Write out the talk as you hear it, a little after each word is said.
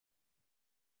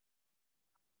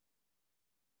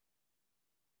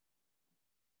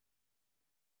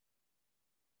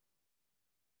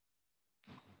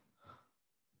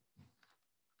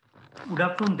Good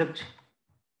afternoon, Daksh.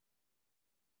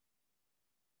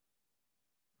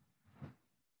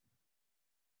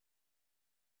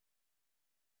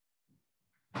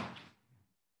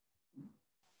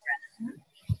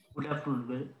 Good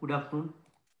afternoon. Good afternoon.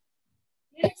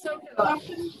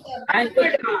 I'm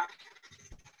good.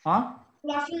 Huh?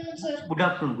 Good afternoon, sir. Good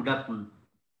afternoon. Good afternoon.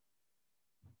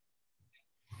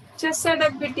 Just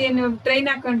ಬಿಟ್ಟೇನು train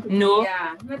ಹಾಕೊಂಡು No.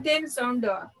 ಮತ್ತೇನು sound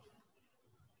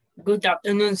Good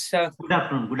afternoon, sir. Good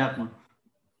afternoon. Good afternoon.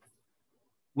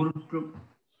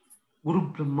 Guru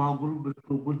Brahma, Guru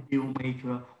Vishnu, Guru Deva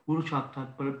Maheshwara, Guru Sakshat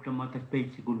Parabrahma Tasmai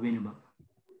Shri Gurave Namah.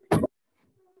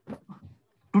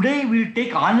 Today we will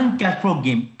take Anand Kasprov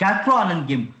game. Kasprov Anand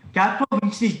game. Kasprov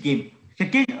wins this game.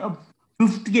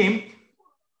 Fifth game.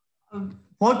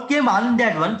 Fourth game Anand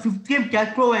had won. Fifth game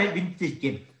Kasprov wins this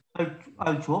game.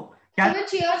 Also.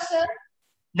 Which year, sir?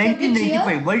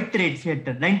 1995 World Trade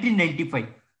Center. 1995.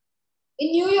 In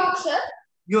New York, sir?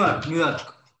 New York.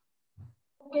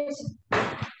 Okay, sir.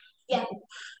 Yeah.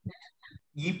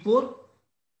 E4,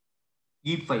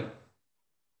 E5.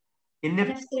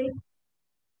 NF3,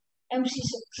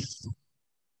 MC6.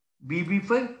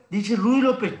 BB5. This is rule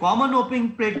of play. Common opening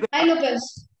plate. I know, please.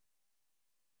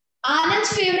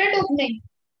 Anand's favorite opening.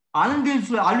 Anand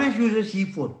always uses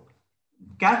C4.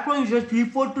 Kasparov uses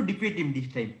C4 to defeat him this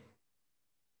time.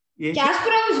 Yes.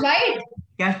 Kasprov is white.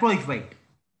 Kasparov is white.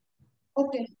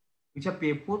 Okay. Bishop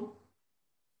A4.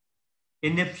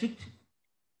 NF6.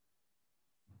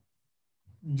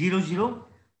 0-0.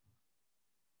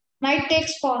 Knight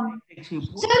takes pawn. Takes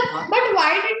C4. Sir, but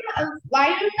why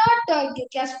did not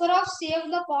Kasparov save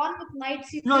the pawn with knight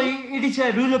c3? No, it is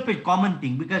a rule of play, common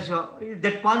thing, because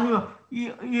that pawn,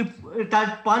 if that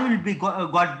pawn will be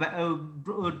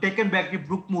taken back if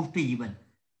rook moves to e1.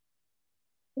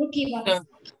 Rook e1.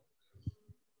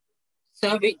 So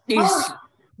it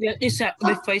is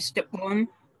sacrifice the pawn.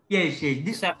 Yes. It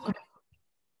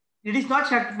is not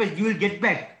sacrifice. You will get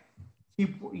back.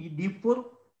 D4,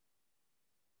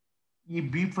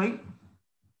 B5,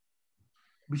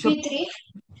 bishop c3.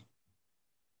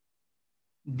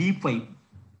 D5.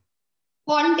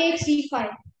 Pawn takes c5.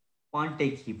 Pawn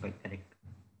takes C5, correct.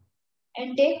 And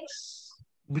takes.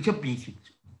 Bishop B6.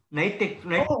 Knight takes.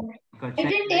 Knight. Oh, it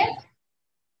didn't take.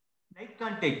 Knight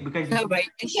can't take because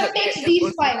Bishop takes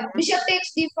d5. Bishop takes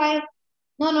d5.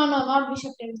 No, not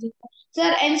bishop takes d5. Sir,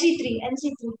 NC3.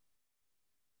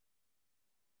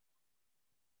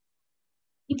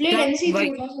 He played NC3.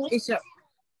 It's a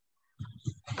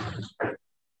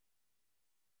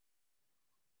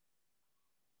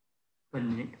one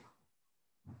minute.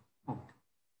 Okay.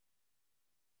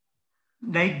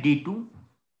 Knight D2.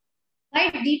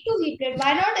 Knight d2 he played.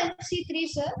 Why not NC3,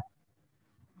 sir?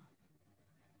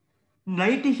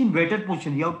 Knight is in better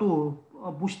position. You have to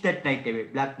push that knight away.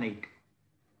 Black knight.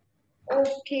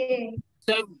 Okay.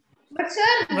 so But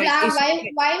sir, Why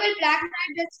why will black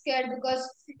knight get scared? Because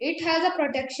it has a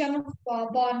protection of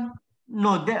pawn.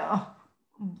 No,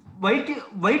 black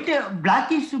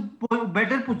is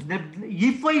better position.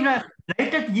 E5,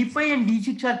 knight at E5 and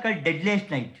D6 are called deadliest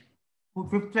knight.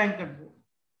 Fifth rank.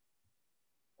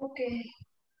 Okay.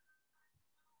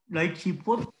 Knight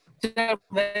C4.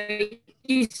 white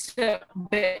is a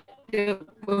better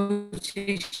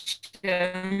position.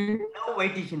 Now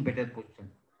white is in better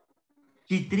position.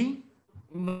 C3.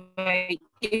 White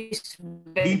is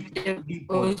better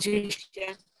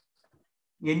position.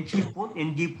 NG4,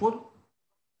 NG4.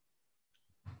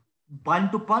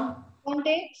 Pawn to pawn. Pawn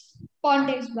takes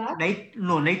back. Knight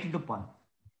into pawn.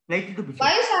 Knight into bishop.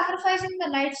 Why are you sacrificing the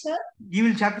knight, sir? You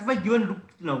will sacrifice given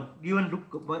rook now. Given rook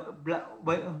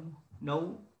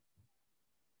now.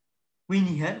 Queen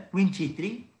here. Queen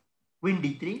C3. Queen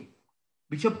D3.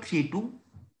 Bishop C2.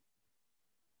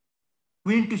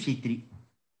 Queen to C3.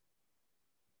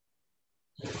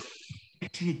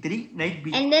 C3. Knight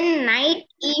B. And then knight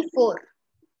e4.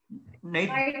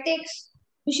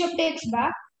 Bishop takes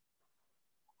back.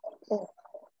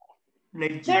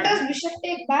 Knight Sir, does bishop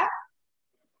take back?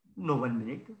 No, 1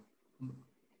 minute.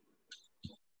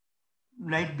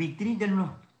 Knight B3, then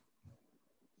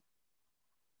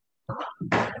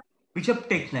bishop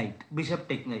takes knight.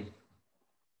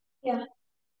 Yeah.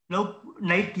 Now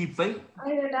knight E5. I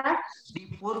did that.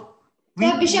 D4.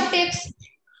 Sir, bishop takes.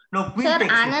 No, queen Sir,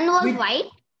 takes. Anand was white.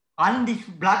 Anand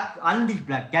is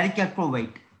black. Gary Kasparov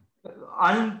white.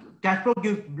 Kasparov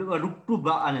gives rook to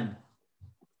Anand.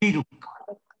 Free rook.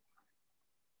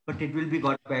 But it will be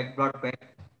brought back.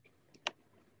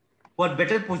 For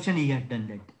better position, he had done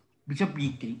that. Bishop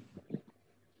E3.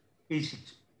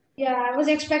 A6. Yeah, I was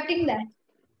expecting that.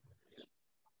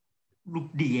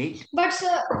 Rook D8. But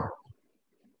sir.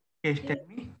 Yes, tell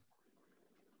me.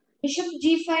 Bishop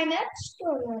G5 next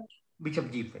or what?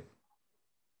 Bishop G5.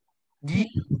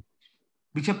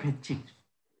 Bishop H6.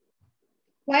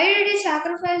 Why did he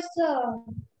sacrifice the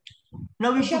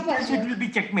Now if bishop he kills, as it well? will be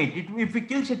checkmate. If he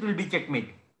kills, it will be checkmate.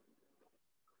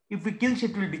 If he kills,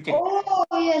 it will be checkmate.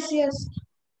 Oh, yes.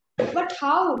 But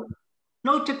how?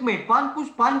 Now checkmate. Pawn push,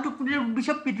 pawn to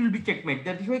bishop, it will be checkmate.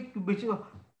 That is why bishop,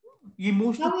 he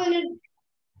moves to. How will it?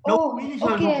 Now Oh, queen is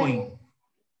also okay. going.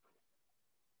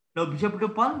 Now bishop to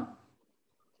pawn,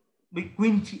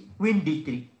 queen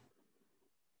d3.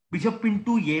 Bishop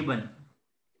into a1,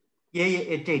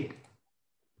 h8,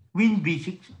 queen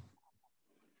b6.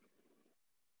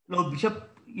 Now bishop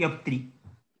f3,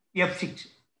 f6,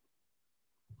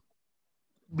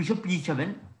 bishop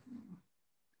e7.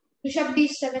 Bishop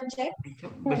D7 check.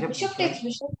 No, bishop takes e7.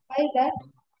 bishop. Why is that?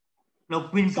 Now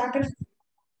queen to Sacrifice.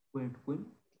 queen.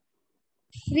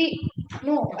 Free.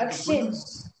 No, Bishop to exchange.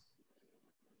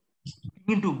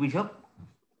 King into bishop.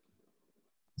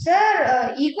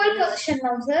 Sir, equal position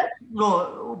now, sir.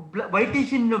 No, white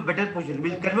is in a better position.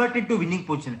 We'll convert it to winning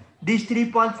position. These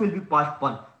 3 pawns will be passed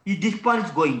pawn. If this pawn is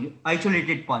going,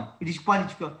 isolated pawn. If this pawn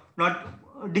is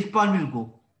not, this pawn will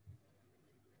go.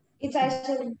 It's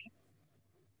isolated.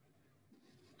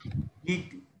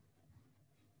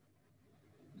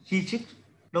 C6,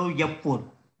 now F4.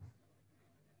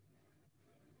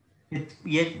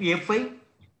 F5,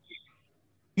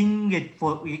 King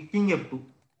H4, King F2.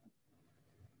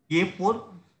 A4,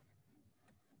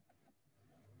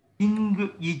 King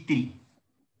E3.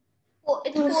 Oh,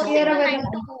 it's To forcing steer the away knight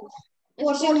the to pawn. move. It's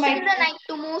Forcing forcing my- the knight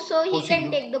to move so he Forcing can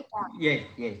you. take the pawn.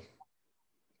 Yes.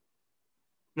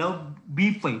 Now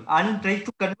B5. Anand tries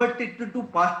to convert it to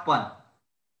passed pawn.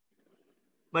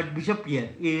 But bishop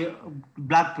here,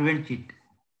 black prevents it.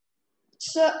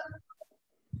 Sir,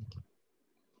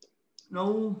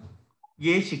 Now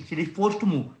A6, it is forced to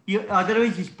move. Here,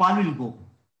 otherwise his pawn will go.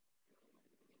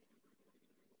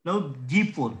 Now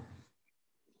G4.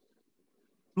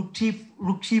 Rook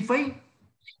C5,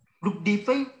 Rook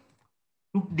D5,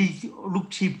 Rook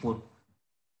C4.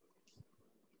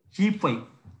 C5.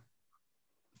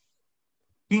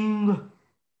 King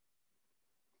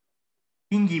E4.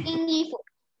 King E4.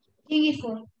 King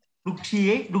E4. Rook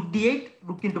C8, Rook D8,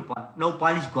 Rook into pawn. Now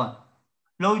pawn is gone.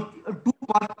 Now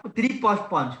 3 passed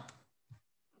pawns.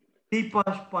 3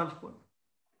 passed pawns.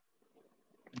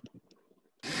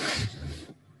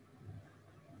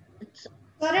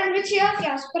 Sir, in which year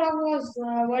Kasprov was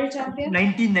world champion?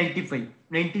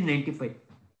 1995.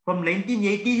 From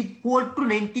 1984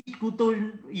 to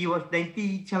 2000, he was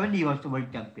 97. He was the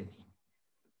world champion.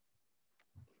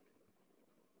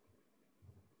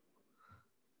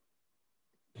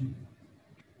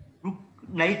 Rook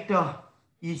knight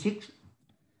E6.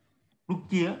 Rook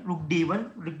here. Rook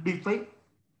D1. Rook D5.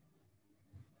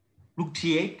 Rook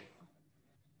C8.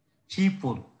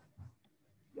 C4.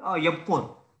 F4.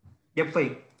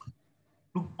 F5.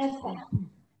 F5.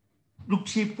 Rook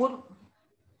C4.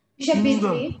 Bishop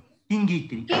B3. King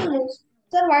E3. King moves.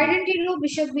 Sir, why didn't he do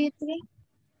Bishop B3?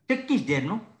 Check is there,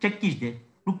 no? Check is there.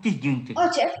 Rook is giving check. Oh,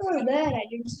 check was there. I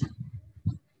didn't see.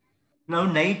 Now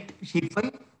knight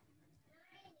C5.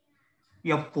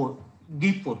 F4.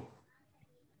 D4.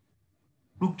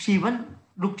 Rook C1.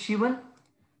 Rook C1.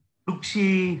 Rook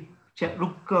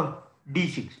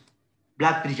D6.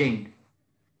 Black resigned.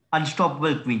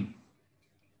 Unstoppable queen.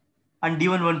 And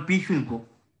D1 one piece will go.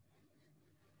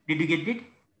 Did you get it?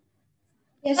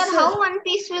 Yes, Sir, sir. how one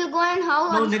piece will go and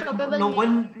how No, unstoppable no will-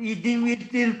 one.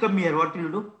 It will come here. What will you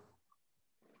do?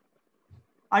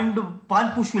 And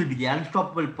pawn push will be there.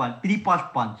 Unstoppable pawn. 3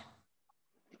 passed pawns.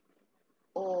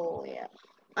 Oh, yeah.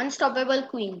 Unstoppable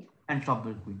queen.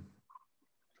 Unstoppable queen.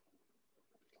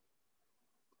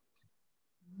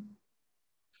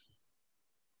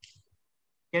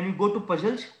 Can we go to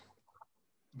puzzles?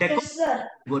 Decoy, Yes, sir.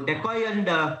 go. Decoy and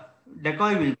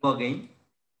decoy will go again.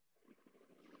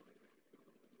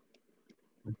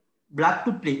 Black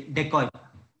to play. Decoy.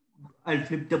 I'll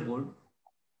flip the board.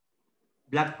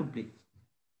 Black to play.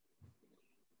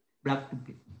 Black to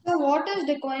play. So what is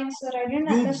decoying, sir? I didn't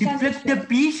You understand. deflect this the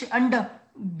piece and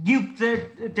give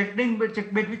the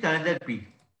checkmate with another piece.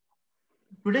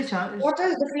 Today, What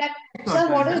is deflect?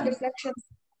 Sir, what is deflection?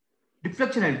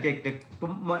 deflection I'll take.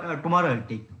 Tomorrow I'll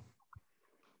take.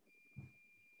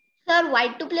 Sir,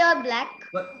 white to play or black?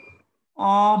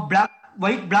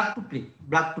 Black to play.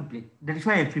 Black to play. That is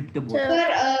why I flipped the board.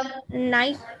 Sir,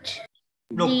 Knight.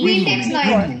 No, D- Queen takes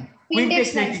knight. Queen Queen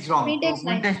takes takes knight knight. is wrong. Queen takes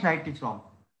Queen knight. takes knight is wrong.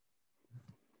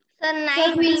 Sir, Sir,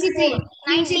 knight Queen D4. C3. Queen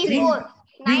Knight C3. D4.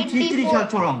 Queen Knight C3 is D4.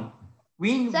 also wrong.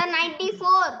 Queen. Sir, knight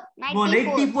D4. Knight No, knight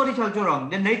D4. D4 is also wrong.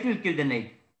 Then knight will kill the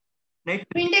knight. Knight.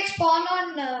 Queen takes pawn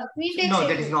on queen takes No, a2.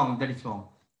 that is wrong. That is wrong.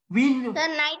 Queen. Sir,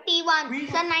 91. Queen.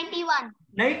 Sir, 91.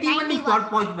 Knight E1 is not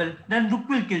possible. Then rook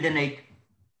will kill the knight.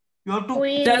 You have to.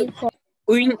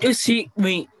 Queen to C3.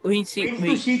 Queen Queen to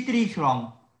C3. C3 is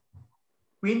wrong.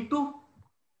 Queen to.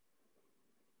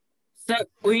 Sir,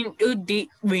 Queen to D3.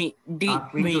 Queen to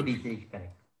D3. D3 is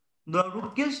correct. The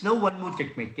rook kills. Now one more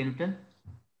checkmate. Can you tell?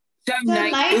 Sir, Sir,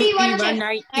 knight knight to E1 E1. check.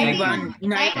 Knight Knight E1. E1.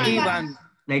 Knight Knight E1.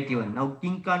 Knight E1. Now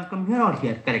king can't come here or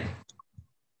here. Correct.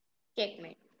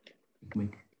 Checkmate.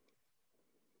 Checkmate.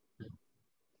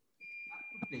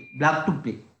 Black to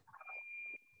play.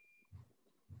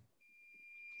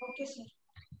 Okay, sir.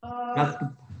 Black to.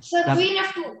 Sir, Black. queen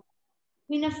f2.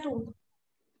 Queen f2.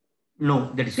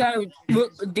 No, that is. Sir,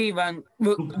 rook D1.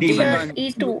 Rook Rook D1. D1.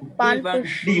 E2. Pawn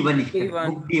D1 is correct. D1.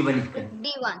 Rook D1 is correct.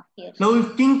 D1. Yes. Now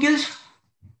if king kills.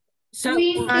 Sir,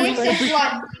 Queen takes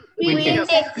f1. Queen Queen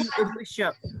takes takes f1.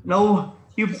 bishop. Now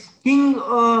if king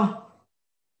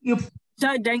if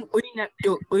Sir, then Queen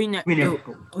F2. Queen Queen F2.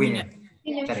 F2. Queen Queen F2. F2.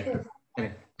 Queen Correct. f2.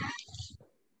 Correct.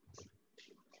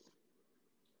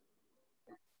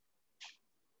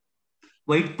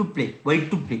 White to play. White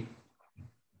to play.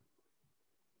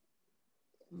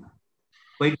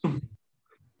 White to.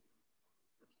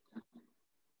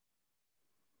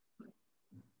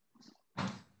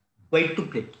 White to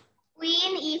play.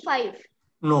 Queen E5.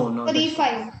 No, no. Sir, that's-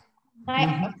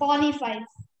 e5. Pawn e5.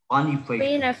 Pawn E5.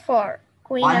 Queen F4.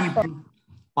 Queen Pawn F4. E5.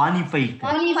 Pawn E5 is correct.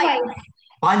 Pawn e5.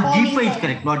 Pawn Pawn G5 is E5.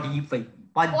 correct, not E5.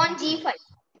 Pawn G5.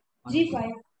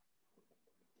 g5.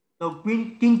 So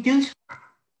queen king kills.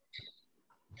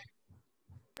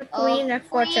 Queen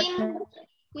F4 checkmate.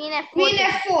 Queen F4. Queen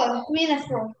f4. Queen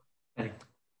f4. Correct.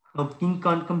 Now king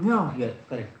can't come here or here.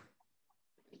 Correct.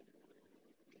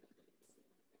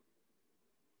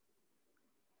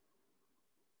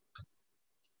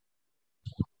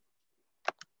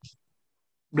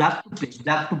 Black to play.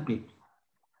 Black to play.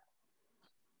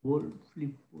 Bold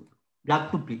flip. Bold.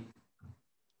 Black to play.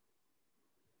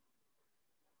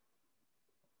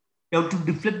 You have to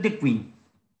deflect the queen.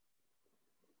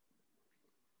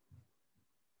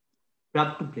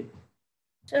 Black to play.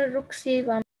 Sir, Rook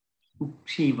C1. Rook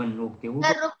C1. Okay.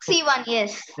 Sir, Rook C1.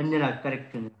 Yes. And then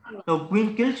correct. Now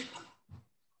queen kills.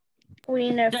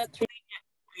 Queen F3.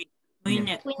 Queen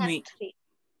Yeah. Queen F3. F3.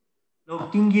 Now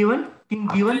king G1. King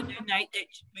G1. Knight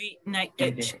H3. Knight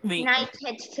Okay. H3. Knight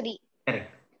H3.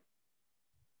 Correct.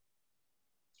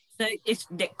 So it's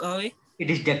decoy. It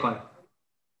is decoy.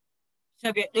 So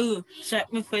we have to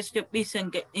sacrifice the piece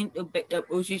and get into better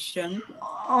position.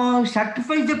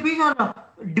 Sacrifice the piece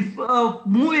or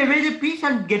move away the piece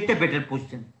and get a better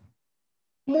position.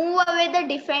 Move away the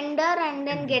defender and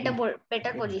then get a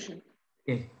better position.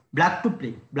 Okay. Black to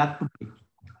play. Black to play.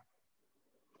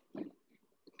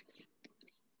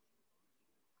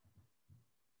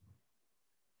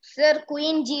 Sir,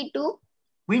 Queen G2.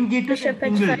 Queen G2. Bishop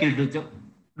King will H5. kill.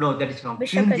 No, that is wrong.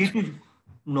 Bishop King G2.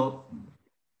 No.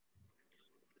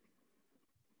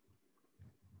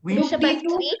 Queen Bishop D2.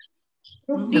 F3.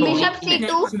 Rook No. d2. Bishop C2.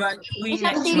 Queen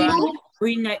Bishop H1. C2.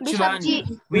 Queen Bishop H1. G.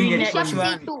 Queen Bishop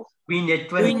H1. C2. Queen H1.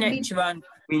 Queen H1.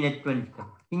 Queen H1.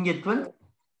 King H1.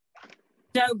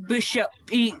 So bishop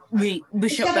E3.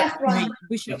 Bishop Bishop F3. F1.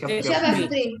 Bishop Bishop F3.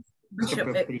 f3. Bishop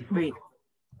F3.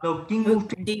 Now king moves Rook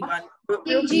to D1. King g1. Rook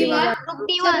Sir, D1. rook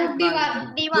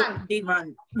d1. D1.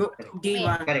 D1. Rook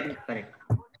D1. correct. Correct.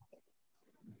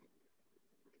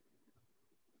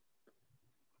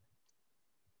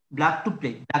 Black to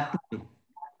play. Black to play.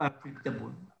 Flip the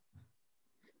board.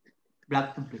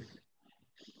 Black to play.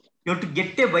 You have to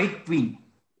get a white queen.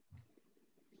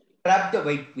 Grab the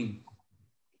white queen.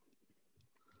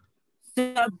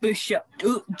 So bishop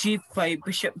to G5.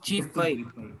 Bishop G5.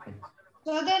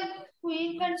 So then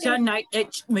queen can So take knight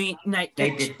H3. Knight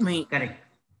Right, it's H3. correct.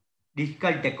 This is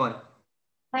called decoy.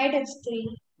 knight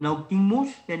h3. Now king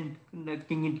moves, then the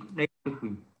king into knight to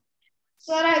queen.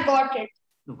 Sir, I got it.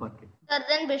 You got it. Sir,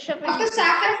 then Bishop After is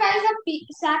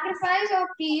sacrifice a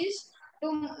piece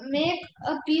to make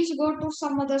a piece go to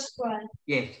some other square.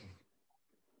 Yes.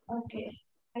 Okay.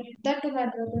 I did that to my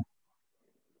brother.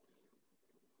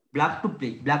 Black to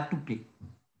play. Black to play.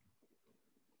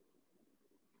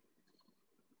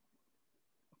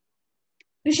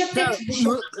 Bishop So takes bishop.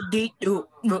 rook D2.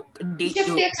 Rook Bishop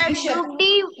D2. takes bishop. Rook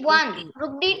D1.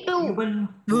 Rook D2. Even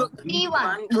Rook D1.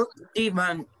 D1. Rook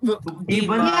D1. Rook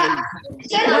D1. Yeah.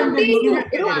 Sir, rook d2.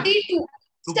 Rook d2.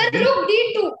 Sir, rook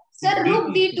d2. Sir, rook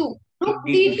d2. Rook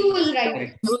d2 is right.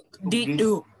 Correct. Rook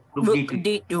D2. Rook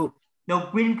D2. Now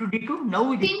queen to D2.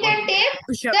 Now it is. King can take.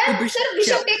 Bishop Then, to sir,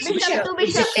 bishop takes Bishop bishop. to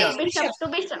bishop. takes Bishop bishop. to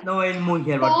bishop. Now I'll move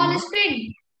here. Pawn What is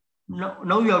pinned.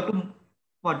 now you have to.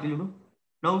 What will you do?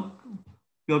 Now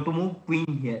you have to move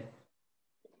queen here.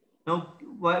 Now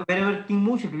wherever king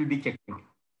moves, it will be checkmate.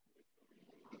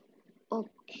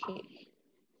 Okay.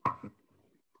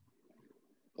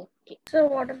 Okay. So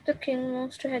what if the king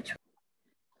moves to h1?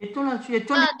 H1 also,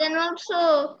 H1 Then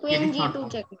also it queen is not g2 wrong.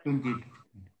 checkmate. Queen G2.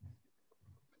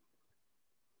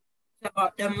 So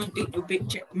bottom to be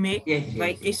checkmate. Yes,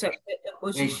 White yes. is at the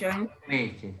position.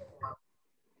 Yes, yes.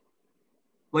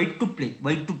 White to play.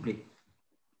 White to play.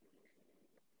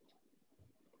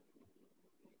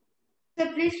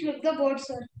 Sir, please flip the board,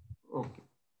 sir. Okay.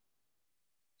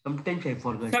 Sometimes I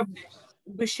forget. So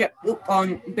bishop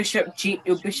on bishop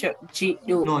g2, bishop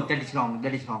g2. No, that is wrong.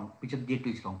 That is wrong. Bishop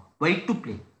G2 is wrong. White to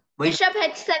play. White. Bishop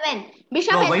h7.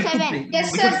 Bishop No, white to h7. play.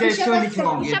 Yes, Bishop sir. Bishop H1 is H7.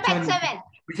 wrong. Bishop H1 h7.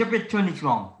 Bishop H1 is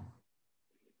wrong.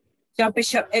 So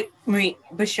bishop h3,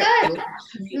 bishop Sir,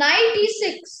 h3. knight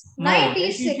e6. No, Knight knight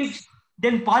e6. E6.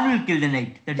 Then pawn will kill the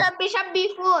knight. That is Sir, bishop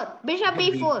b4. Bishop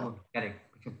b4. Correct.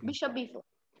 Bishop B4. Bishop b4.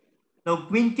 Now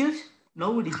queen kills.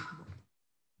 Now it is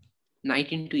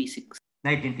Knight into e6.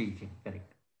 knight into E6.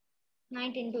 Correct.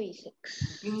 Knight into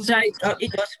e6. King. So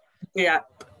it was black.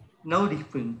 Now it is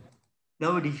queen.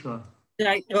 Now it is So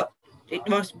it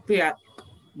was black.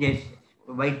 yes.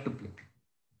 White to play.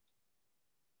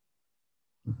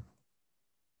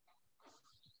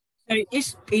 So it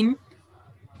is pin.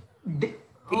 De-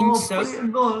 Pin, oh, sir.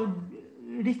 no,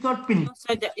 it is not pin.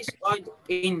 So that is called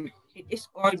pin. It is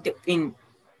called the pin.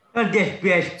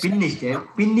 Yes, pin is there.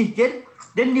 Pin is there.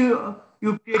 Then you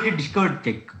create a discovered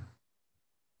check.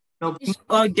 Now It's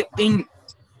called the pin.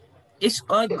 It's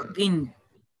called pin.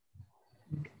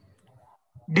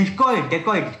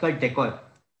 decoy.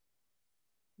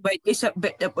 But it's a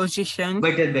better position.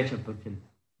 Better position.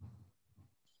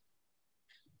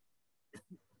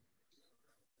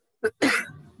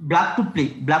 Black to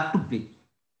play.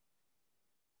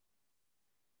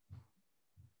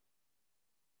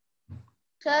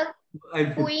 Sir, I'll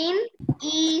put queen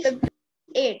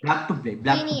e8. black to play.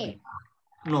 Queen e8.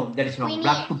 No, that is wrong. Queen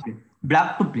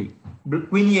Black to play.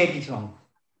 Queen e8 is wrong.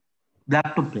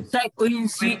 Black to play. So queen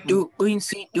c2, queen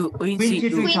c2, queen Queen c2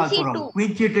 c2. is also C2. wrong.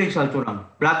 Queen c2 is also wrong.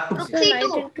 Black to Rook play.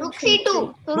 c2. Rook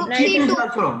c2. Rook Knight is c2.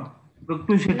 also wrong. Rook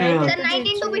to c2 is Sir, also knight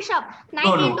into bishop. No,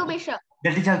 Knight no. into bishop.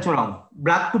 That is also wrong.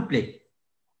 Black to play.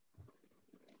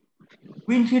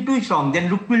 Queen c2 is wrong. Then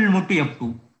rook will move to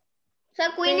f2. Sir,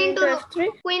 queen into rook.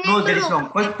 Queen No, into that is rook.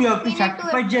 wrong. First you have to Queen into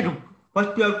sacrifice the rook.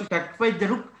 First you have to sacrifice the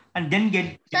rook and then get.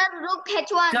 Sir, rook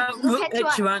h1. So Rook rook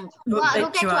h1. h1, rook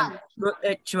Rook h1, h1. rook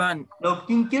h1. Now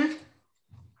king kills.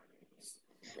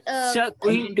 So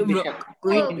queen to rook,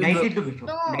 queen to Knight rook. into bishop.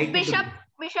 No, Knight bishop. into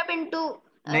Bishop into.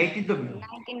 Knight into bishop.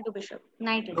 Knight into bishop.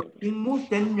 Knight into Now bishop. king moves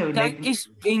then That knight. is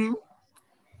pin.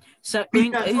 So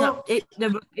Pin queen also? the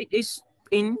rook it is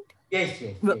pin. Yes.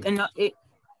 Rook and not it.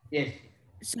 Yes.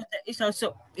 So that is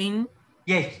also pin.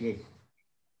 Yes.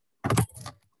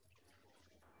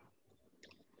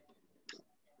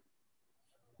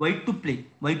 White to play.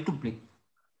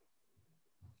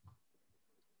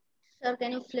 Sir,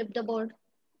 can you flip the board?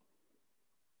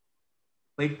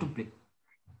 White to play.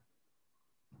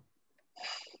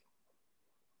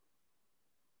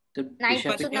 So Knight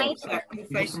bishop to into knight.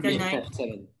 Sacrifice the bishop knight.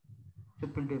 f7.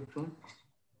 Bishop into f7.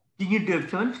 King into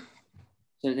f7.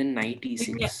 So then knight Queen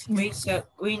e6. at me, sir.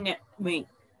 Queen at me.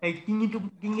 King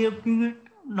into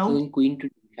now. So then queen to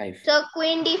d5. Sir,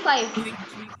 queen d5. Queen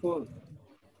c4.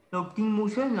 Now king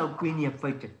moves and now queen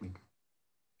f5 checkmate.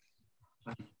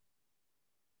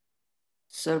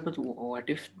 Sir, but what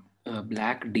if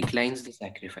black declines the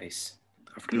sacrifice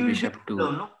after King will bishop get 2?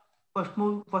 down, no? First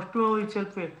move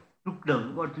itself rook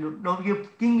down. What now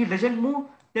if king doesn't move,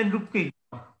 then rook is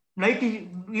gone. Knight is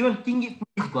even king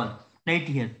is gone. Knight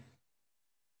here.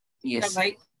 Yes. The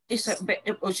white is a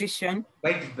better position.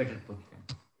 White is better position.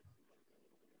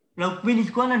 Now queen is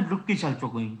gone and rook is also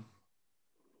going.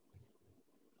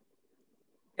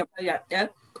 Double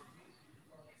attack.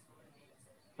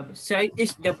 Side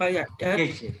is double attack.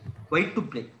 Yes. White to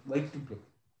play.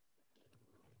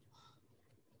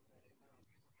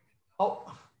 Oh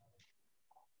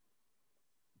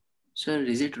Sir,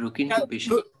 is it rook into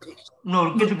bishop? no,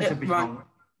 rook into bishop is F1. wrong.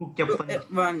 Rook Rook f1.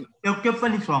 f1. Rook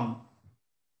f1 is wrong.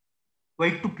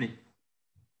 White to play.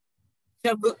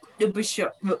 So rook the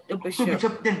bishop. Rook the To bishop.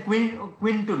 bishop then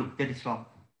queen to rook. That is wrong.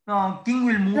 Now king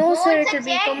will move. No, sir, it it's a will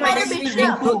check become by a the d6.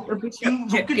 bishop. Rook the bishop. King rook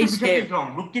Check into is bishop there. is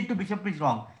wrong. Rook into bishop is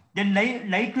wrong. Then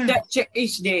knight will That check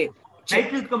is there.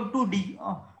 knight will come to d.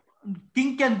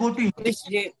 King can go to Is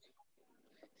there.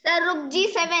 Sir, rook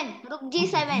g7. Rook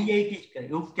g7. d8 is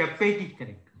correct. Rook f8 is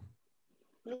correct.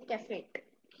 Rook f8.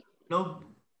 Now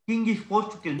king is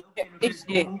forced to kill. It's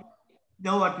there.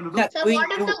 Now what will you do? Sir, Sir, queen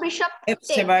what if to the bishop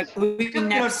F7, takes? queen Bishop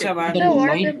cannot take. F7. Sir, So what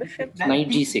knight, the bishop? knight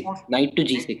G6. Knight to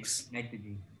G6. Knight to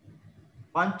G.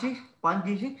 Pawn 6, pawn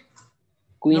G6.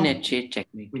 Queen No. H8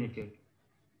 checkmate. Queen H8.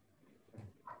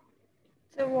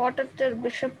 So what if the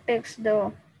bishop takes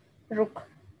the rook?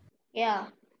 Yeah.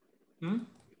 Hmm?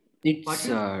 It's What is-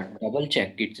 double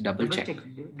check. It's double Double check.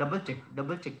 check. Double check.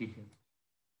 Double check is here.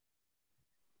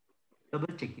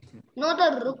 Double check is here. No,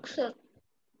 the rook, sir.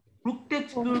 Rook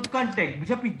takes, rook can't take.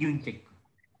 Bishop is giving check.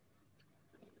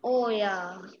 Oh,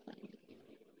 yeah.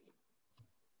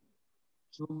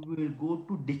 So we will go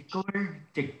to discovered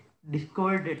check.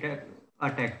 Discovered attack.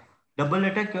 Attack. Double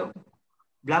attack.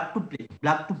 Black to play.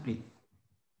 Black to play.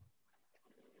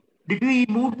 Did we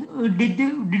move? Did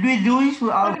we do this?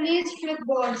 Sir, please flip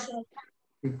board, sir.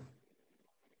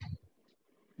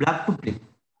 Black to play.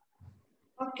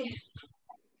 Okay.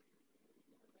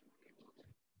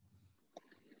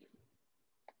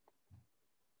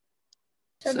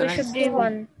 So Sir, bishop I-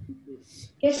 d1.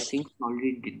 I Yes. think we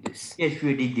already did this. Yes,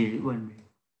 we did it one way.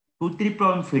 2-3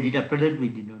 problems we did. After that we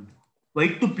did not.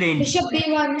 White to play. Bishop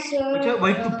d1, sir.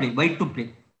 White to play. White to play.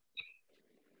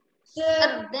 Sir,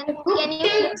 Sir, then rook can you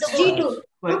flip takes the board? g2.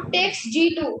 Rook takes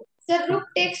g2. Sir, rook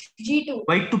takes g2.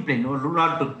 White to play. No,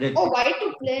 not to play. Oh, white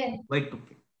to play. White to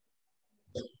play.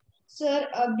 Sir,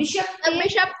 bishop The takes.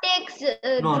 bishop takes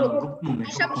No, no, rook. rook movement.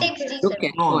 Bishop takes Rook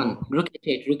g7. H1. Rook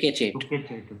H8. Rook H8. Rook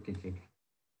H8. Rook H8.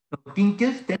 Now king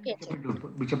kills, then Okay,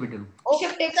 bishop it. Oh,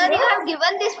 Bishop takes sir, you rook. have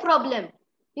given this problem.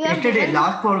 You have Yesterday, given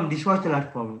last problem. This was the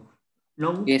last problem.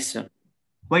 Now, Yes, sir.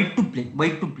 white to play.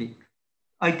 White to play.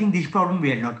 I think this problem we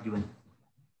had not given.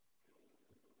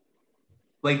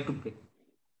 White to play.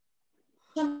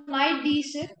 So knight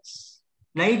d6.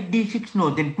 Knight d6. No,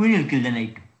 then queen will kill the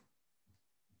knight.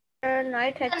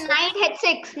 Knight the h6. knight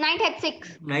h6. Knight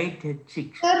h6. Knight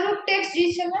h6. Sir, rook takes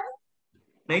g7.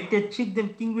 Knight h6.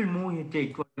 Then king will move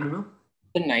h8. What do you know?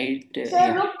 The knight. Sir,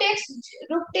 Yeah. rook takes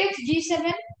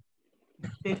g7.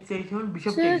 Takes h1.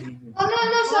 Bishop Sir. takes h1. No, no,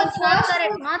 no, No, sir. it's not First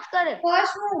correct. move. Not correct.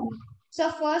 First move. Sir,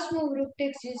 first move, rook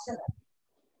takes g7.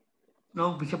 Now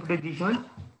bishop takes h1.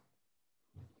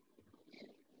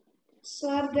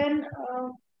 Sir, then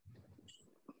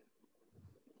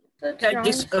So it's Sir, wrong.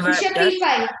 discover bishop that.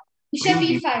 e5. Bishop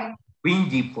Queen e5. Queen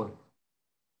g4.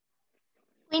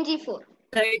 Queen g4.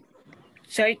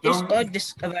 Sir, No.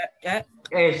 discover that.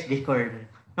 Yes, discovered.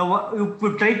 Now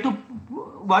you try to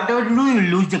whatever you do, you will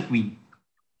lose the queen.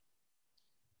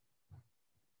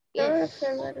 So Yes. if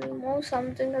I will move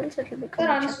something else, it will become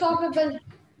Sir, a check. unstoppable.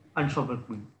 Unstoppable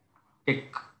queen.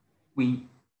 Take queen.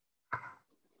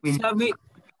 Queen. Sorry,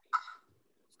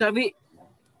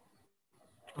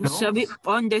 No? sorry,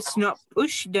 pawn does not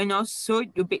push, then also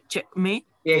you bit checkmate.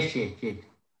 Yes, yes, yes.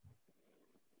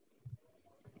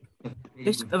 Very good.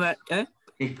 Discover that.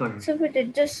 Discovered. So we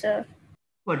did this, sir.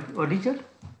 What is it?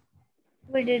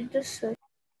 We did this, sir.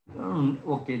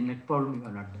 Okay, next problem you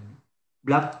are not done.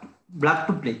 Black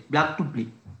to play. Black to play.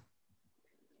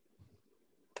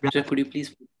 Sir, could you please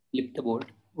flip the board?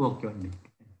 Okay, 1 minute.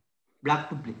 Black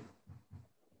to play.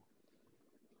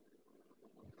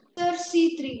 Sir,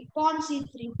 c3. Pawn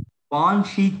c3. Pawn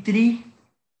c3.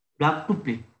 Black to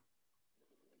play.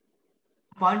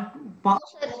 Pawn. No,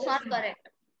 sir, it's not correct.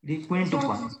 This queen to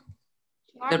pawn.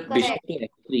 Not Sir, bishop correct. to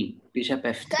F3. Bishop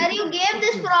F3. Sir, you gave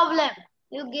this problem.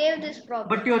 You gave this problem.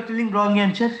 But you are telling wrong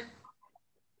answer.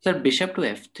 Sir, bishop to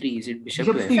F3. Is it bishop,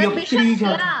 Bishop to to F3? Sir, F3 bishop, is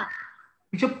also. yeah.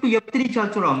 Bishop to F3 is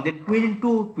also wrong. Then queen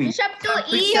into queen. Bishop to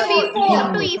Bishop e4.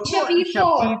 e4. Bishop to Bishop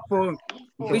e4. e4.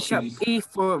 E4. Bishop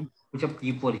E4. Bishop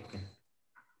e4 is correct.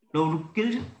 Now rook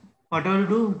kills. Whatever you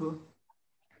do,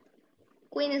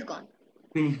 Queen is gone.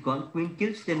 queen is gone. Queen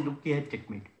kills, then rook here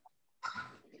checkmate.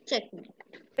 Checkmate.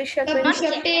 Bishop Sir, in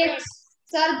bishop takes.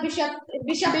 Sir, bishop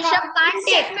Bishop can't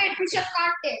take. Checkmate. Bishop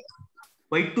can't take.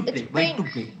 White to play. It's White to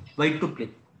queen. play. White to play.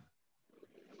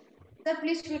 Sir,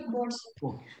 please flip board, sir.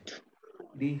 Okay.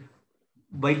 The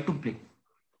white to play.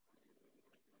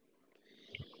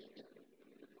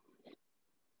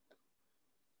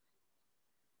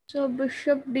 So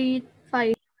bishop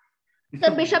d5.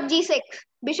 Sir, bishop g6.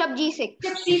 Bishop g6.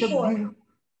 Bishop c4.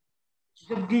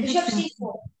 Bishop Bishop d6.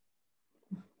 c4.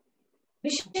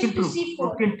 Bishop Rook into c4.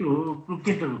 rook into rook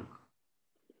into rook.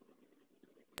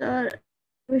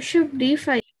 Bishop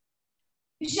d5.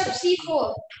 Bishop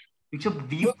c4. Bishop Rook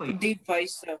d5. D5,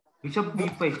 sir. Bishop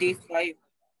Rook d5. D5.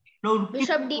 Now rook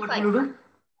Bishop into d5. what will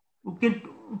you do?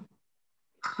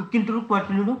 Rook into rook. What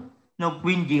will you do? Now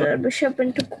queen g8. Bishop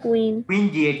into queen. Queen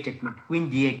g8 checkmate. Queen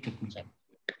g8 checkmate.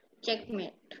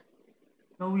 Checkmate.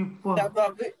 Now you Now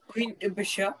got queen to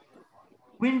bishop.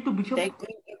 queen to bishop. Then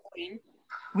queen to queen.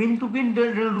 Queen to queen,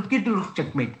 then rook into rook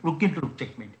checkmate. Rook into rook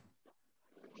checkmate.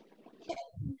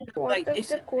 What Like if this.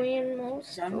 the queen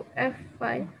moves to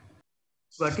f5?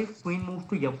 What if queen moves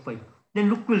to f5? Then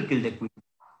rook will kill the queen.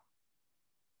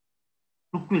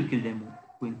 Rook will kill the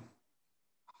queen.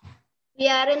 We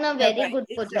are in a very good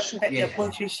It's a position. better Yes.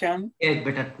 position. Yes,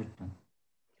 better question.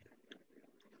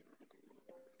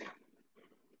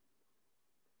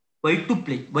 White to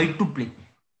play. White to play.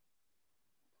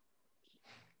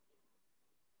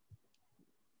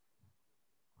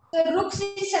 So rook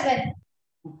c7.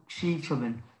 Rook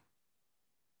c7.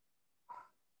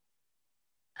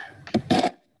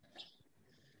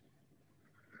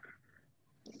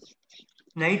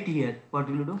 Knight here. What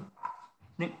will you do?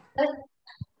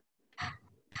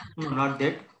 No, not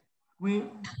that. Queen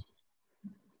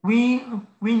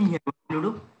here. What will you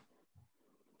do?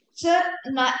 Sir,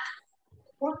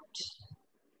 what?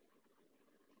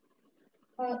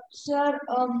 Sir,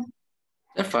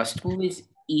 The first move is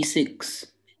e6.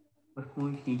 First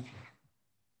move is e6.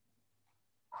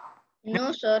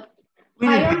 No, sir. Queen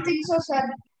I will don't think so, sir.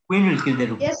 Queen will kill the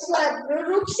rook. Yes, sir.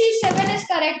 Rook c7 is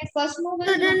correct. First move is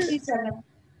So then- rook c7.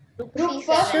 Rook Rook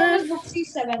first c7. move is rook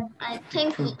c7. I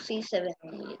think rook c7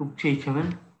 only. Rook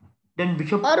c7. Then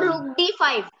bishop Or rook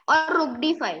d5. Or rook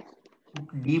d5.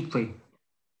 rook d5.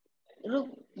 Rook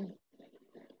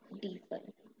d5.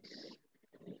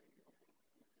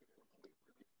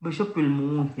 Bishop will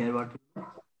move here. What?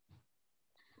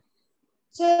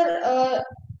 Sir,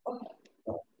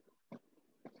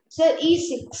 sir,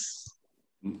 e6.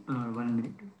 1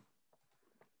 minute.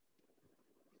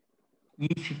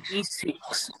 e6.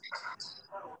 E6.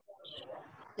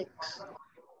 6.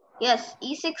 Yes,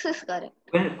 e6 is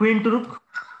correct. Queen to rook.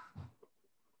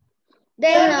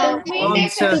 Then Sir, queen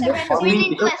takes sir. f7. queen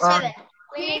into Queen- f7.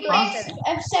 Queen Queen into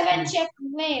takes f7. f7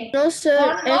 checkmate. No, sir.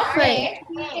 Not f5. mate.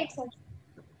 Queen takes f7.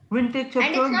 Queen takes And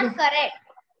it's f7. not correct.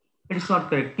 It is not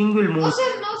correct. King will No, move. sir,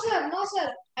 no, sir, no,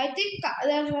 sir. I think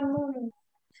there's one more move.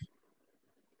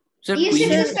 Sir, E6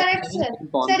 queen is correct, sir.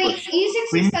 pawn Sir, push. E6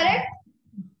 Queen- is correct.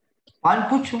 Pawn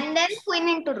push. And then queen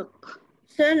into rook.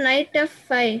 Sir, knight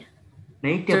f5.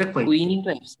 Knight Sir, f5. queen into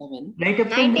f7. Knight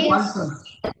f5. Knight Pawn is-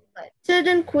 push. Sir,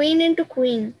 then queen into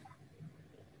queen.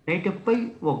 Knight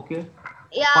f5. Okay.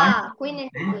 Yeah, queen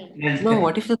into queen. Then No,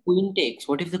 what if the queen takes?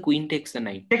 What if the queen takes the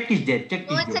knight? check is there. Check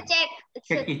No, is it's a there. check. It's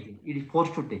Check a, is there. It is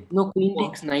forced to take. No, queen Oh.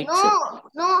 takes knight, sir.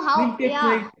 no, how? Queen takes Yeah.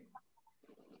 knight.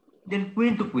 Then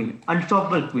queen to queen.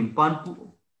 Unstoppable queen. Pawn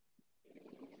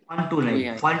to knight.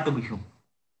 yeah. Pawn to bishop.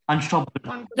 Unstoppable.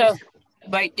 One to So, bishop.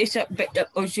 white is a better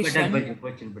position. Better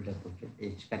position.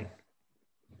 Yes, correct.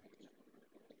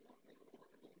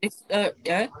 It's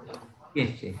yeah.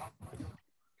 Yes, yes.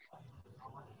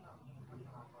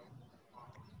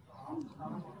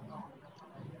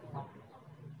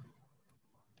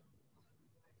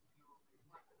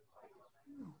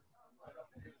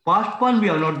 Passed pawn we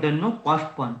have not done, no?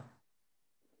 Passed pawn.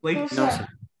 White, No, No, sir. sir.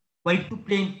 white to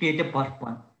play and create a passed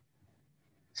pawn.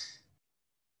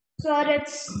 Sir,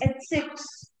 it's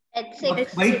h6.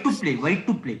 h6. White to play, white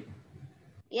to play.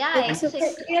 Yeah, h6.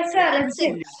 Yes, sir,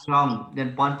 h6. Wrong.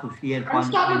 Then pawn push here, pawn.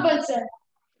 Unstoppable, sir.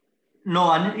 No,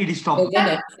 it is So stopped.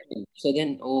 then f7. So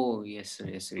then, oh, yes, sir,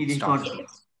 yes, sir. It It is stops. not.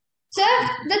 Sir,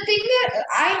 the thing is,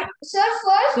 sir,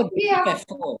 first So we bishop have.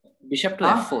 f4. Bishop to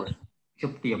Huh? f4.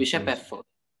 Bishop to Bishop f4. f4.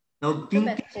 Now king,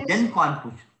 F4. then pawn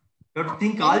push. You have to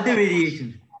think all the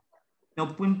variations. Now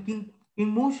king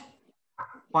moves,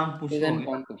 pawn push So then again,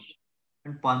 pawn push.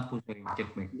 and pawn push again,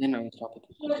 checkmate. Then I will stop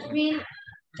it. Queen.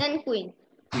 Then queen.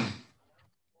 Queen.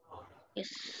 Yes.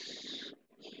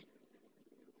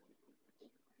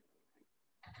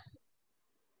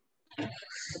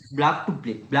 Black to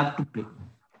play, black to play.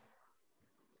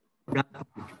 Black to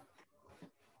play.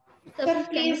 So Sir, can you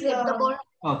please, flip the board?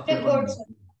 Okay, Flip 1 board, minute. sir.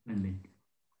 1 minute.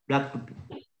 Black to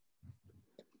play.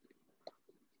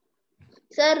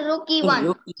 Sir, rook e1.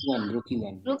 Rook e1. Rook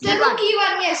e1. Rook Sir, rook e1.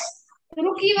 e1, yes.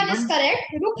 Rook e1 is correct.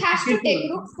 Rook has to take.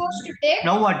 Rook forced to take.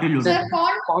 Now what will you do? Sir,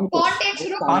 pawn Pawn push. takes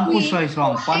rook Pawn push queen. is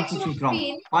wrong. Pawn takes push rook is wrong.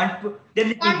 queen.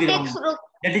 Then it will Pawn be wrong. takes rook.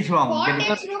 That is wrong. Pawn That is,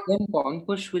 takes rook. Then pawn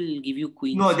push will give you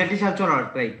queen. no, that is also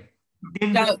not right.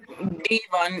 Then So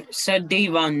D1, sir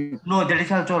D1. no, that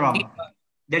is also wrong.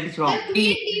 That is wrong. Sir,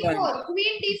 queen d4.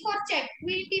 Queen d4 check.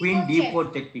 Queen check.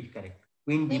 d4 check is correct.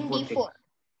 Queen Queen d4 check. d4.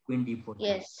 Queen d4. check.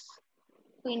 Yes.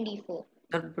 Queen d4.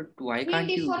 Sir, but why Queen can't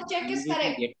you d4 check is immediately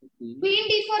correct. get the queen? Queen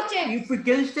d4 check. If we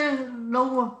kills the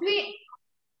now Queen,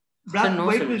 black Sir, no,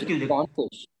 white sir. will Just kill the pawn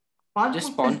push. pawn just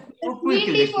push, pawn. rook will queen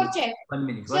kill the d4 queen. check. 1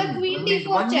 minute. Sir, queen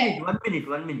d4 check. 1 minute.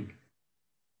 1 minute.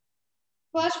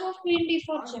 First move queen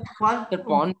d4 check. Sir,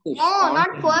 pawn push. No, pawn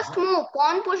not to first move.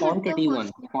 Pawn push Pawn is to the d1.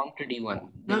 first move. Pawn to d1. Now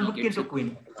Then he look gets into a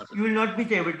queen. You will not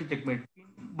be able to checkmate.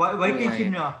 White Oh, is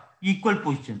in yeah. equal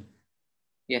position.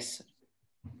 Yes, sir.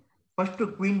 First to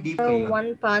queen d5.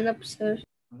 One pawn up, sir.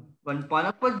 One pawn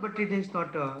upwards, but it is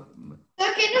not.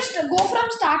 Sir, can you go from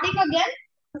starting again?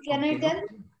 Can I tell?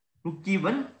 Rook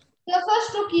e1. The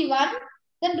first rook e1,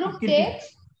 then rook Rook into-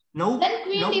 takes, Now, then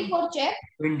queen now d4 check.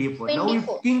 queen d4. Queen Now if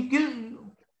d4. king kill,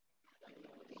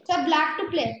 Sir, black to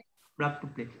play. black to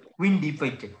play. Queen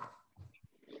d5 check.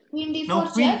 Queen d4 Now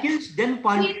queen check. kills, then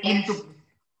pawn Queen queen takes. to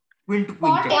queen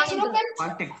Pawn check. takes rook Pawn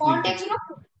and takes pawn queen takes rook.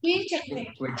 Queen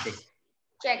checkmate. Queen check.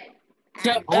 Check.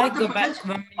 Sir, How I are the go back puzzles?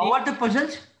 1 How minute. are the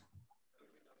puzzles?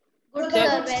 Good, Sir, sir.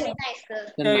 good, Very sir. nice, sir.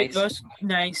 Sir, Sir, it nice. was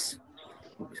nice.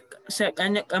 Sir,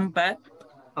 can I come back?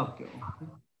 Okay.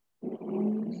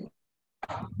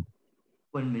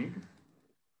 1 minute.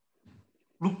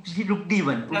 Rook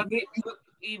d1. Sir, rook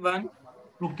e1.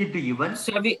 Rook into e1.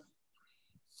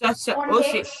 Sir, Pawn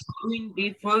also takes. queen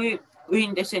d4.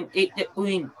 Queen doesn't take the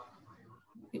queen.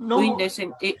 No. Queen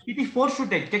doesn't take. It is forced to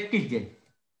take. Check is there.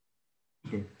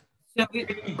 Okay. Sir,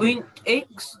 queen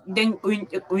takes, then queen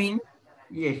to queen.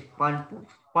 Yes. Pawn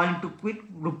to queen.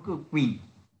 Rook to queen.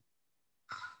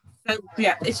 Sir,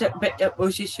 black is a better That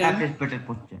position. is better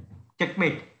position.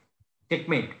 Checkmate.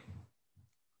 Checkmate.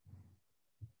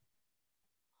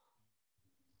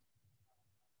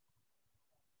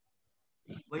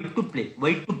 White to play.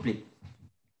 White to play.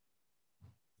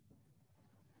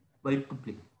 White to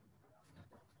play.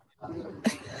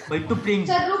 White to playing.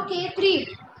 Sir, rook a3.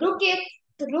 Rook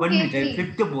 1 minute. I'll a3.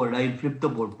 flip the board. I'll flip the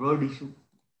board. Broad issue.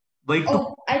 White to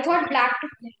Oh, I thought black to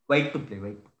play. white to play.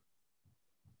 White.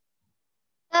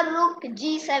 Sir, rook The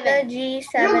g7.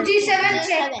 G7. Rook g7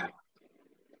 check. G7.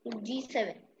 Rook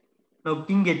g7. Now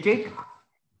king h8.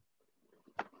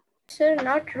 Sir,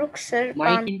 not rook, sir.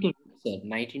 Knight Pawn. into rook, sir.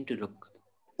 Knight into rook.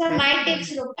 Sir, knight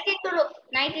takes rook. Knight into rook.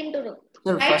 Knight into rook.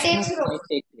 Sir, Knight first takes move rook. knight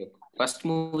takes rook. First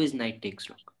move is knight takes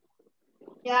rook.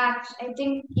 Yeah, I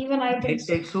think even I think It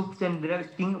so. takes rooks and there are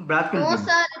king black will No, win.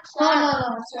 sir. It's No, not.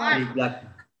 no, no. Sorry. It's black.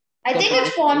 I think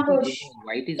it's pawn push.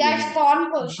 White is Yeah, winning. it's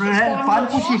pawn push. It's Pawn pawn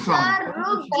push push. is No, wrong. sir.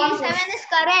 Rook Pawn g7 push. is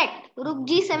correct. Rook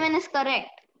g7 is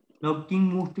correct. Now king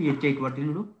moves to h8. What will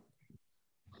you do?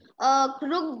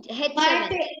 Rook Knight h7.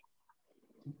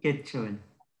 takes. h7.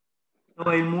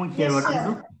 Now I'll move here. Yes, What will you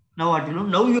sir. do? Now what will you do?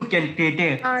 Now you can create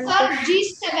a. Pawn Sir, push.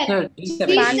 g7. Sir,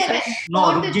 d7. g7. No,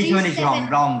 Pawn rook to g7 is wrong.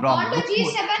 Wrong. Pawn to Rook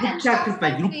g7 rook and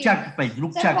sacrifice. Rook queen. sacrifice.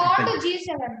 Rook Sir, pawn to sacrifice.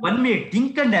 g7. 1 minute.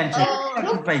 Think and answer. Rook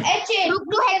Rook sacrifice. h8. Rook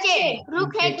to h8.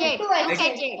 Rook h8. Rook Rook to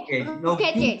h8. Okay. Now Rook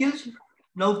king h8. kills.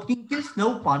 Now king kills.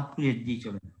 Now pawn to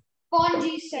g7. Pawn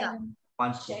g7.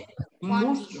 Pawn. Check. King Pawn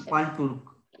moves. g7. Pawn to rook.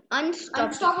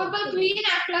 Unstoppable queen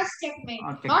at plus checkmate.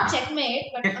 Checkmate. Not checkmate,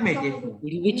 but Checkmate. Yes. unstoppable.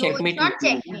 It will be No, checkmate. it's not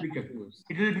in few checkmate. moves.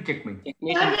 It will be checkmate.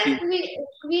 Checkmate Sir, in then few.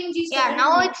 queen g7. Yeah,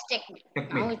 now it's checkmate.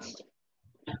 Checkmate. Now it's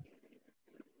checkmate.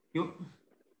 You.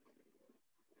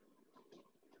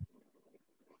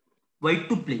 White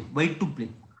to play. White to play.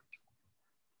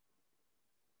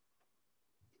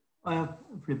 I have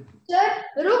flipped. Sir,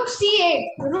 rook c8.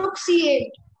 Rook c8.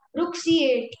 Rook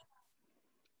c8.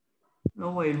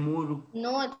 Now I'll move rook.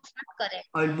 No, it's not correct.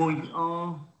 I'll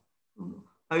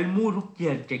move rook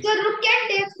here. Check. Sir, rook can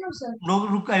take no, sir. No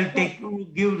rook. I'll take.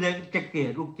 Give the check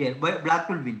here. Rook here. Black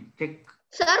will win. Check.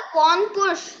 Sir, pawn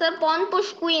push. Sir, pawn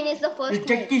push queen is the The first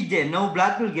check move. is there. Now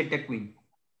black will get a queen.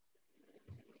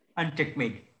 And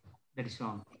checkmate. That is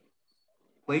wrong.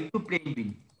 White to play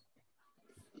win.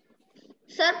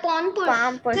 Sir, pawn push.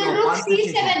 Pawn push. Sir, No, rook pawn push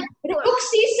is c7. Rook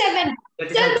c7.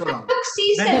 That is Sir, also wrong. rook That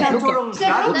c7. is also wrong. Sir,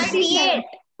 rook Black Sir, will- c7. d8.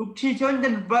 Rook c7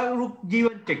 then rook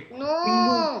g1 check.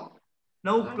 No.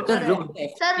 Now Sir, rook to f3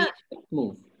 Sir, check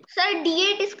move. sir,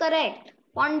 d8 is correct.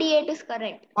 Pawn d8 is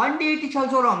correct. pawn d8 is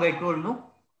also wrong. I told no.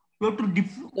 You have to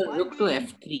Sir, rook to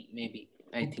f3 maybe.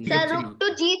 I think. Sir, F3. rook to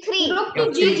g3. Rook to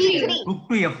F3. g3. Rook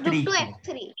to f3. Rook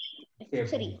to f3.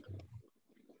 f3.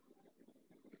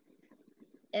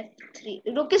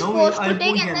 f3. Rook is Now forced I'll to take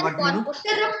move and here. then What will pawn you do? push.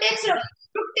 Sir, rook takes rook.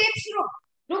 Rook takes rook.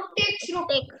 Rook takes rook.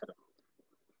 Take.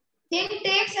 King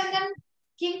takes and then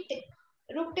king takes.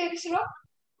 Rook takes rook.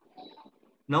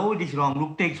 Now it is wrong.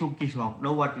 Rook takes rook is wrong.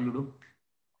 Now what will you do?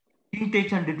 King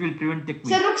takes and it will prevent the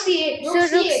queen. Sir, rook c8.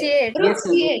 Sir, rook c8. Rook Yes, sir,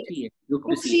 c8. rook c8. Rook to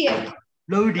Rook c8. c8.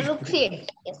 Now it is. Rook c8.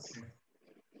 Yes.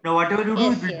 Now whatever you do,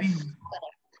 Yes, it will yes. be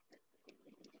Correct.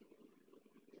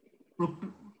 rook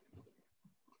to,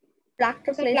 Black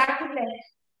to Sir, play. black to play.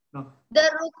 no. The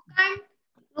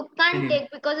rook can't Anyway.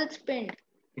 take because it's pinned.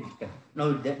 It's correct. Now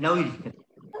it is correct.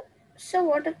 So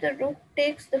what if the rook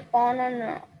takes the pawn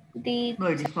on the... No,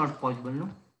 it is not possible. No.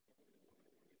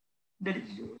 That is,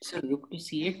 Sir, rook to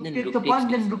c8, then take rook the takes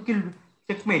pawn, then d4. rook will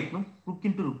checkmate, no? Rook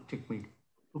into rook, checkmate.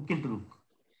 Rook into rook.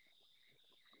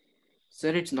 Sir,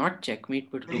 it's not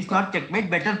checkmate, but It's rook not up. checkmate,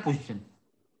 better position.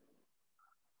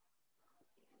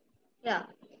 Yeah,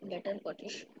 better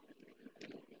position.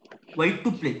 White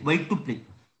to play, white to play.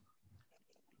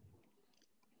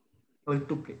 White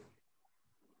to play.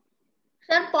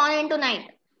 Sir, pawn into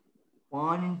knight.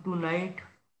 Pawn into knight.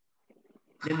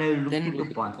 Then I will look Then into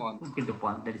rook pawn. pawn. Look into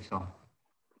pawn. That is wrong.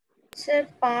 Sir,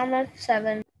 pawn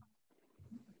f7.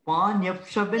 Pawn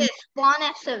f7. Yes, pawn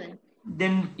f7.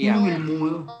 Then king Yeah. will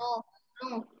move. No.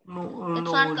 No, It's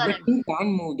no. not But correct. king can't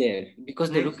move there because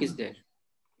the Next. rook is there.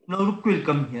 No, rook will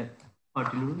come here.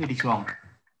 It is wrong.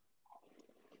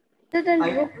 Sir, then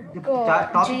The rook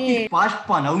topic is g8. passed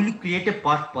pawn. How will you create a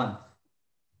passed pawn?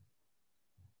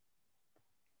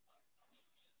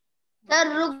 Sir,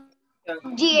 rook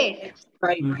g8.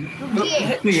 Rook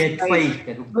G8. to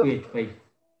h5. Rook to h5.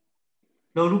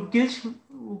 Now rook kills. Rook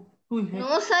to h5.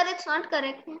 No, sir, it's not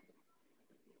correct. Rook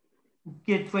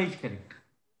h5 is correct.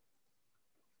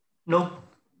 Now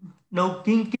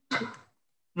king kills.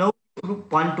 Now rook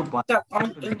pawn to pawn. Sir,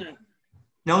 pawn to knight.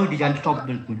 Now it is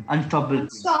unstoppable queen. Unstoppable queen.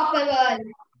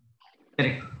 Unstoppable.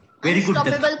 Correct. Very good.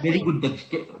 Unstoppable Very queen. good.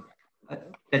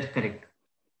 That's correct.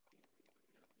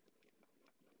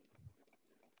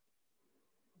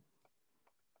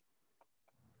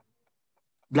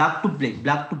 Black to play.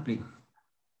 Black to play.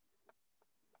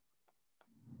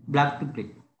 Black to play.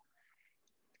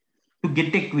 To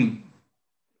get a queen.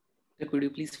 Sir, could you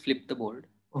please flip the board?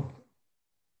 Okay.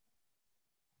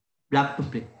 Black to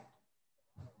play.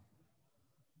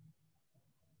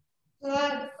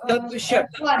 Sir, The bishop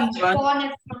F1. e1.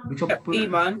 Pawn F1. Bishop.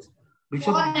 e1.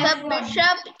 Bishop. Pawn Sir, F1.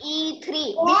 bishop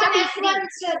e3. Pawn Bishop F1, e3.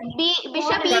 sir.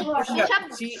 Bishop Pawn e. F1. Bishop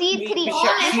c3. Pawn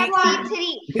Bishop F1. c3.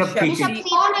 Bishop Bishop c3.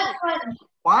 Pawn c3. F1.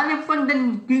 Pawn f1,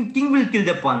 then king will kill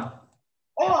the pawn.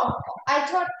 Oh, I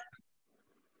thought.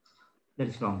 That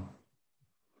is wrong.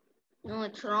 No,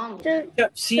 it's wrong. Sir,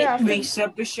 Bishop after- c3. Sir,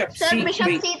 bishop Sir, bishop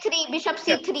c3. c3. Bishop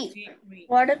c3.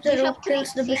 what if the Bishop rook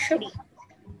kills the bishop?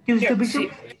 Kills the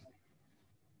bishop.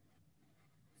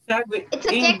 Sir, It's a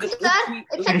check, sir.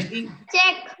 It's a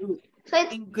check. So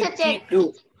it's a check.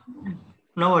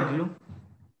 Now what do you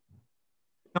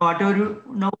do?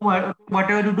 Now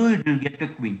whatever you do, it will get a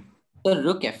queen. Sir,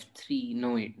 rook f3.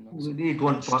 No, it no. Sir. It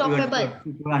won't. Unstoppable. It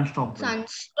will unstoppable. It's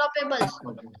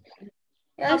unstoppable.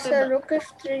 Yeah, sir, rook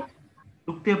f3.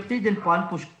 Rook to f3, then pawn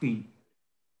push queen.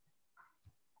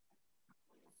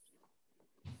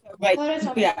 Right. For a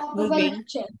Yeah, unstoppable moving.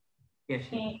 check. Yes.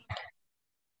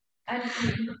 And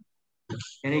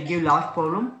Can I give last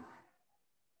problem?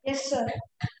 yes, sir.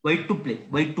 White to play.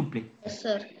 White to play. Yes,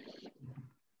 sir.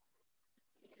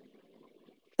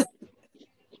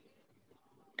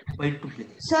 White to play.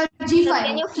 Sir, G5. Sir,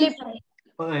 can you flip?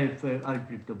 I'll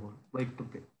flip the board. White to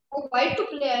play. Oh, white to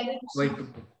play. I didn't see. White to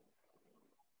play.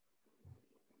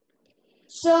 The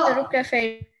Sir, rook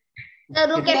f8. Sir,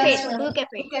 rook Yes, f8. sir. Rook f8.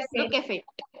 Rook F8. Rook f8.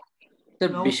 Sir,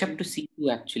 No. bishop to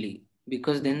c2 actually,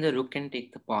 because then the rook can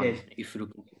take the pawn Yes. if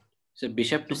rook. So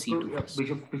bishop to c2 first.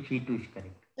 Bishop to c2 is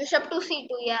correct. Bishop to c2.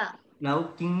 Yeah. Now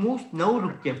king moves. Now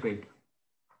rook f8.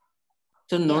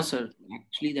 So no, sir.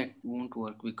 Actually, that won't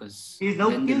work because Is now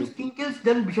then the kills. rook. King kills.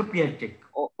 Then bishop here check.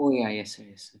 Oh yeah, yes, sir,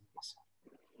 yes, sir, yes.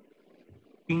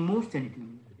 King moves. Then it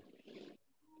will.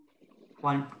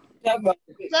 Pawn. Sir,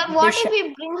 what if he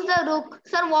brings the rook?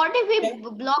 Sir, what if he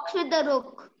blocks with the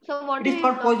rook? So what It if is he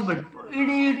not blocks? possible.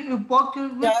 It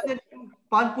boxes with the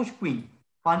pawn push queen.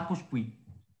 Pawn push queen.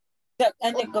 Sir,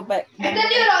 can you go back? and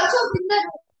then you'll also win the.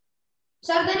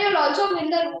 Sir, then you'll also win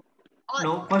the.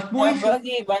 No, first move is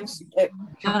Only one step.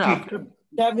 Sir, after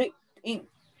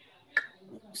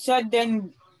Sir,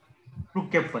 then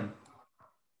rook f1.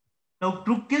 Now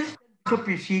rook kills. Bishop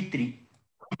is c3.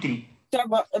 c3. sir,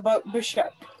 what about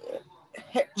bishop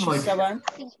h7?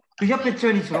 Bishop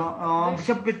h7 is wrong.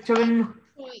 Bishop h7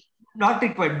 not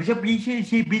required. Bishop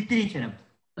b3 is enough.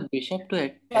 bishop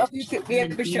to Sir, we could be a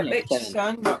bishop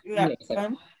h7, not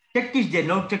f7. Check is there.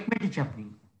 Now checkmate is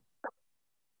happening.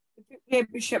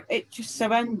 Bishop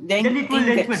h7, then Then it will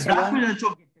king let me. Black will h7. also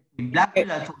get a queen. Black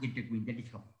will also get a queen. That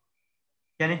is wrong.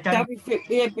 Can it Sir, turn? we could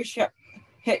be a bishop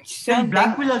Then h7,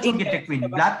 black will then also king get a queen. h7.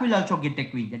 Black will also get a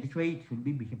queen. That is why it should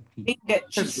be bishop 3. King Sir,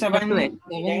 bishop to h7,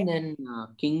 f7, then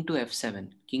king to f7.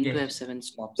 King to Yes. f7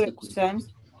 stops the queen. h7.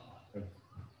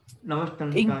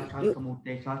 नमस्ते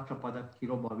शास्त्रमूर्ते शास्त्रपद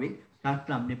शिरोभावे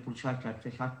शास्त्र हमने पुरुषार्थ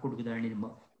शास्त्र कोटुकदारणी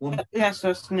ओम That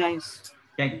was nice.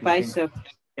 Thank you Bye, sir.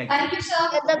 Thank you, sir.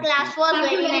 The class was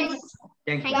Thank you very very nice.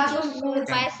 Thank Thank Class you. was very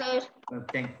Bye, sir. You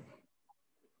thank you